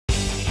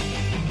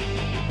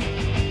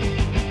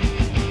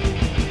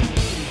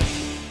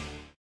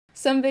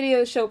Some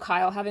videos show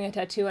Kyle having a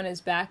tattoo on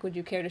his back. Would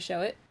you care to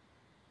show it?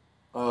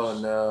 Oh,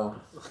 no.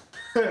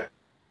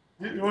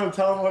 You want to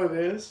tell them what it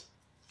is?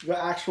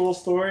 The actual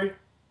story?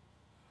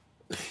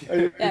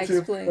 Yeah,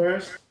 explain.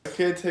 First? I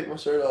can't take my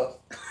shirt off.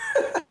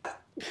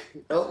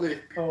 Help me.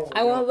 Oh,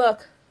 I won't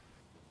look.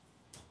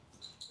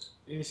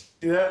 You see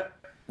that?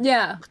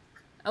 Yeah.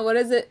 What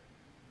is it?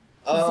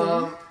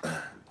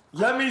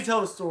 Let me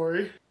tell the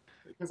story.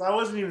 Because I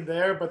wasn't even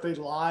there, but they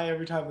lie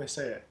every time they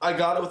say it. I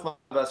got it with my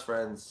best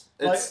friends.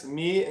 It's like,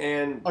 me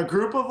and... A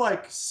group of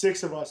like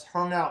 6 of us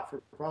hung out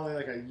for probably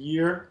like a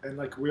year. And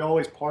like we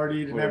always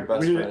partied.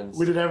 And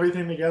we did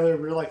everything together.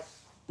 We were like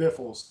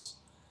biffles.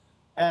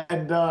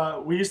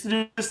 And we used to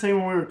do this thing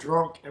when we were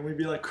drunk. And we'd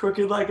be like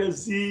crooked like a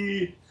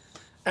Z.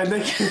 And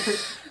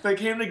they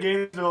came to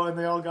Gainesville and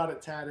they all got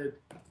it tatted.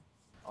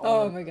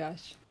 Oh my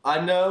gosh.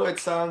 I know it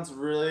sounds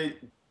really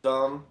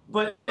dumb.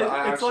 But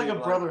it's like a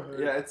brotherhood.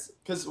 Yeah, it's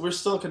because we're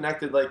still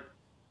connected. Like,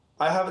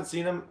 I haven't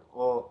seen him.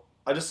 Well,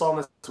 I just saw him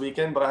this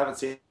weekend, but I haven't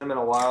seen him in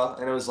a while.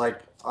 And it was like,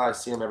 I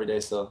see him every day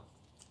still.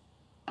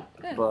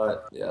 Yeah.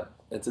 But, yeah,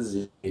 it's a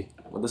Z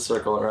with a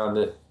circle around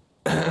it.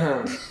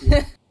 I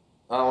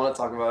don't want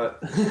to talk about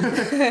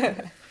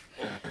it.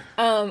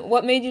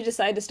 What made you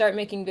decide to start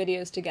making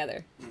videos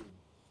together?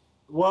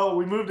 Well,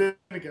 we moved in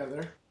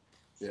together.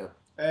 Yeah.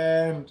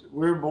 And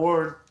we were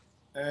bored.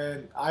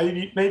 And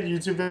I made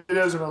YouTube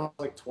videos when I was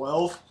like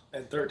 12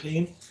 and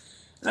 13.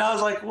 And I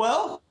was like,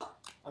 well,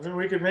 I mean,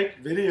 we could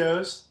make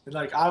videos. And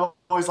like, I've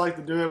always liked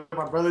to do it with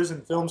my brother's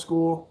in film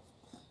school.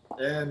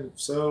 And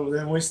so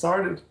then we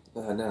started.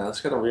 I know,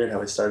 that's kind of weird how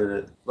we started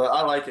it. But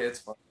I like it, it's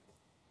fun.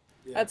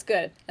 Yeah. That's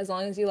good, as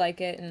long as you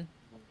like it and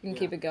you can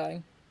keep it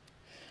going.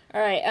 All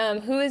right,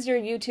 who is your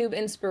YouTube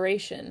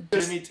inspiration?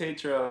 Jimmy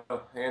Tatro,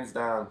 hands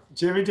down.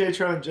 Jimmy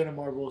Tatro and Jenna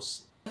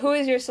Marbles. Who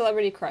is your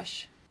celebrity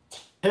crush?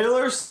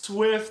 Taylor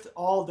Swift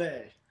all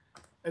day.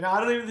 And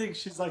I don't even think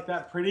she's like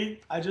that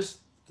pretty. I just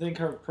think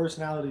her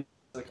personality is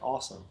like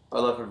awesome. I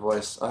love her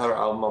voice. I have her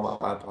album on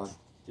my iPod.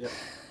 Yeah.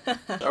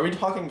 Are we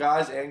talking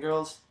guys and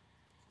girls?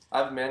 I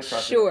have man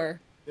crushes. Sure.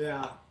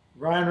 Yeah.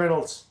 Ryan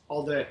Reynolds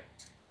all day.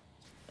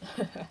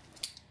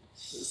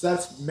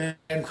 That's man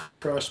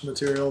crush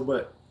material,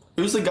 but...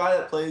 Who's the guy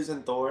that plays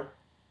in Thor?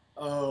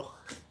 Oh.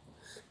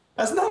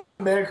 That's not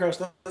a man crush.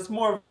 That's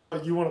more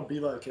of you want to be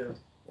like him.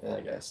 Yeah,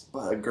 I guess.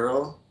 But a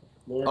girl?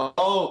 Lauren.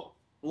 Oh,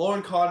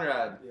 Lauren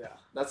Conrad. Yeah.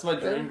 That's my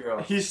dream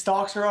girl. He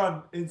stalks her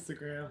on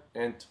Instagram.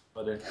 And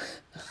Twitter.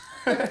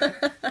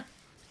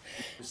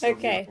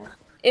 Okay.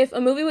 If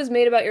a movie was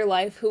made about your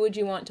life, who would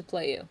you want to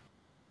play you?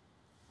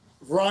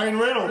 Ryan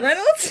Reynolds.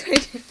 Reynolds?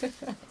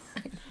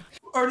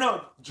 Or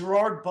no,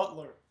 Gerard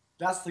Butler.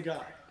 That's the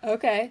guy.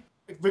 Okay.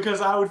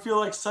 Because I would feel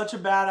like such a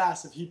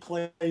badass if he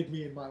played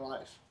me in my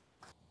life.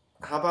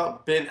 How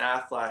about Ben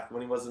Affleck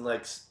when he wasn't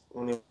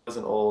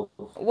old?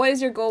 What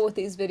is your goal with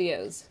these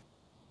videos?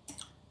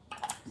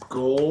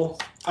 Goal?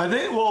 I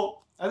think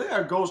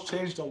our goals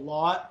changed a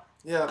lot.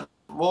 Yeah.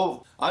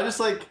 Well, I just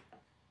like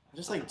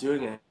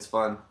doing it. It's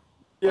fun.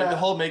 Yeah. Like the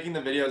whole making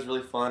the video is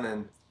really fun,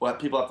 and what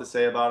people have to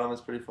say about them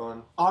is pretty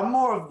fun. I'm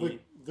more of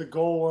the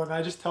goal one.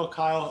 I just tell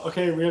Kyle,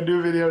 okay, we're gonna do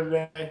a video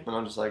today. And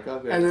I'm just like,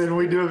 okay. And then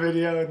we do a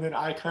video, and then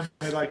I kind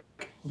of like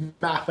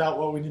map out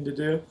what we need to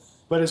do.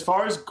 But as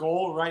far as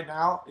goal right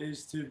now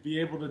is to be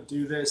able to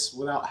do this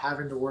without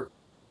having to work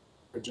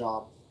a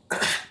job.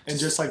 And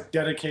just like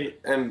dedicate.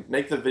 And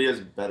make the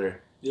videos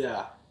better.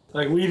 Yeah.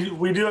 Like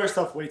we do our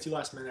stuff way too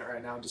last minute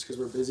right now just because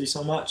we're busy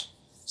so much.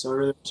 So I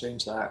really want to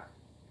change that.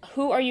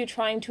 Who are you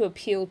trying to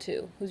appeal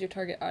to? Who's your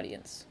target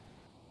audience?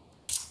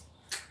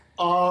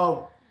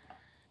 Well,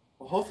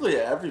 hopefully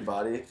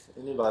everybody.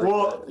 Anybody.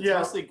 Well, it's yeah.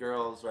 mostly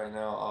girls right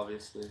now,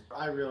 obviously.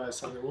 I realized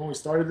something when we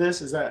started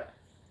this is that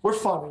we're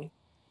funny.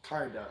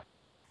 Kinda.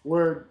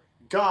 We're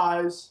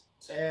guys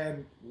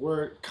and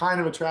we're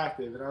kind of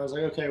attractive. And I was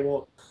like, okay,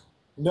 well,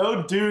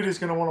 no dude is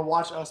going to want to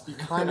watch us be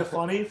kind of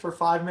funny for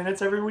 5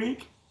 minutes every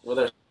week. With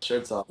our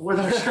shirts off. With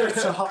our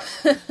shirts off.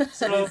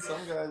 So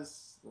some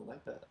guys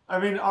like that. I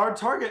mean, our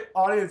target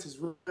audience is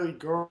really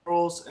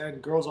girls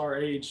and girls our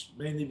age,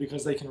 mainly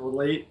because they can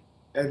relate.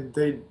 And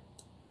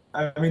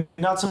I mean,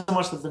 not so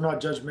much that they're not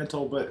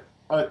judgmental, but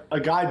a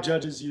guy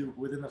judges you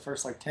within the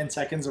first like 10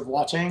 seconds of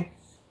watching.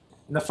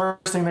 And the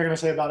first thing they're going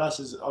to say about us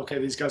is, okay,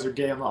 these guys are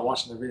gay, I'm not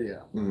watching the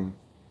video. Mm.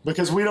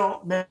 Because we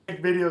don't make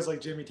videos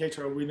like Jimmy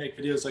Tatro, we make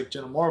videos like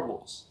Jenna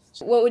Marbles.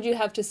 What would you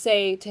have to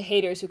say to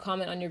haters who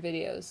comment on your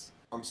videos?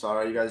 I'm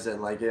sorry, you guys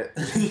didn't like it.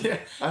 Yeah,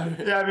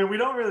 I mean, we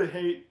don't really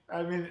hate.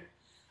 I mean,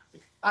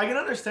 I can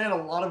understand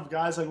a lot of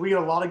guys, like, we get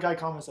a lot of guy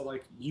comments that,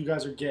 like, you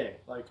guys are gay.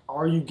 Like,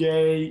 are you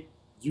gay?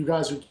 You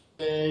guys are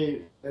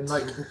gay. And,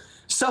 like,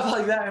 stuff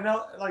like that. And,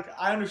 like,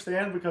 I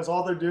understand because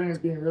all they're doing is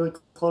being really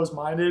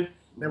close-minded.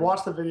 They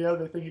watch the video,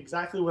 they think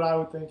exactly what I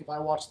would think if I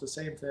watched the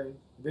same thing,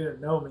 they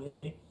didn't know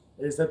me,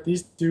 is that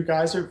these two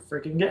guys are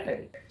freaking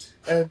gay.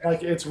 And,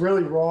 like, it's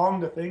really wrong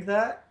to think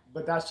that,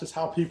 but that's just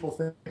how people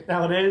think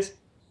nowadays.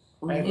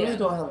 We really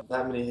don't have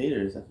that many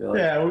haters, I feel like.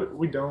 Yeah,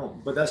 we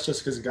don't, but that's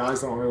just because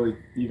guys don't really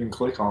even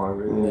click on our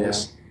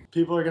videos.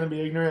 people are gonna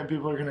be ignorant.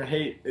 People are gonna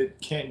hate. It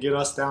can't get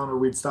us down, or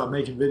we'd stop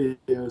making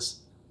videos.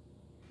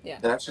 Yeah.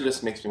 It actually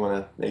just makes me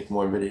want to make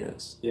more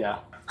videos. Yeah.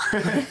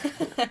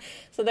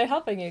 So they're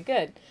helping you.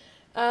 Good.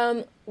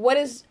 What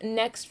is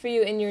next for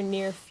you in your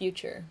near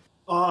future?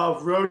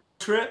 Road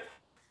trip.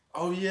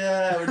 Oh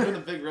yeah, we're doing a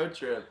big road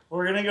trip.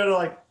 We're gonna go to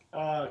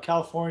like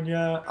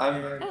California.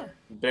 I've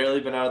barely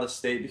been out of the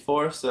state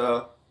before,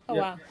 so. Oh,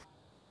 Yep. wow.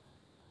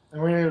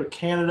 And we're gonna go to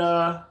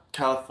Canada,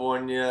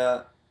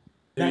 California,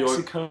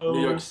 Mexico.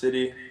 New York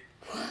City.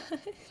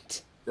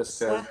 What?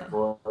 Just Wow.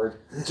 bored.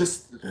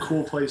 Just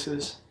cool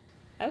places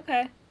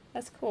Okay.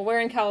 That's cool. We're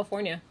in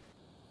California.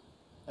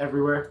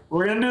 everywhere.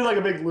 We're gonna do like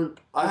a big loop.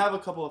 I have a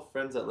couple of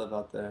friends that live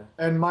out there.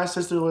 And my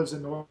sister lives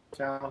in North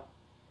Cal.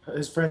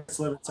 His friends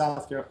live in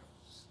South Cal.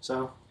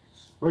 So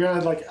we're gonna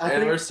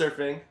And we're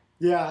surfing.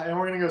 Yeah, and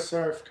we're gonna go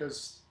surf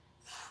because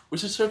We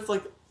should surf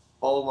like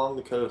all along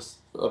the coast.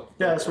 yeah,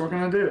 that's what we're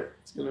gonna do.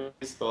 It's gonna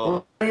be We're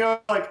fun. gonna go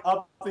like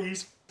up the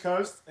East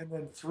Coast and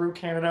then through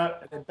Canada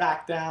and then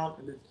back down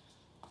and then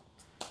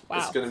Wow.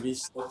 It's gonna be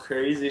so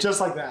crazy. just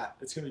like that.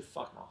 It's gonna be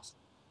fucking awesome.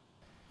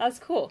 That's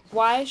cool.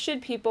 Why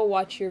should people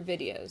watch your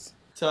videos?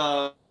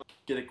 To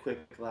get a quick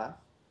laugh.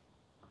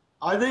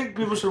 I think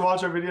people should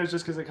watch our videos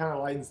just because it kind of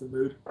lightens the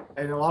mood.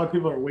 And a lot of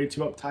people are way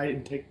too uptight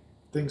and take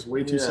things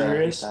way too Yeah, I get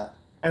serious. that.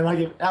 And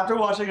like after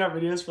watching our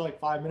videos for like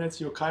 5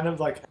 minutes, you'll kind of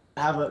like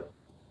have a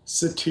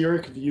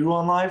satiric view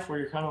on life where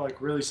you're kind of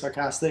like really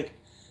sarcastic,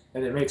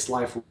 and it makes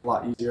life a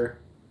lot easier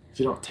if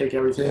you don't take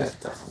everything. Yeah,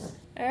 definitely.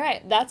 All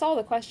right. That's all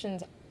the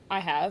questions I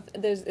have.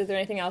 Is there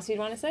anything else you'd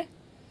want to say?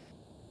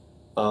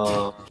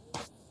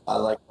 I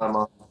like my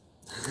mom.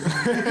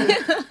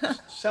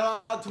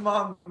 Shout out to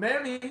Mom,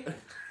 Mammy.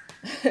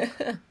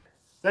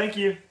 Thank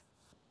you.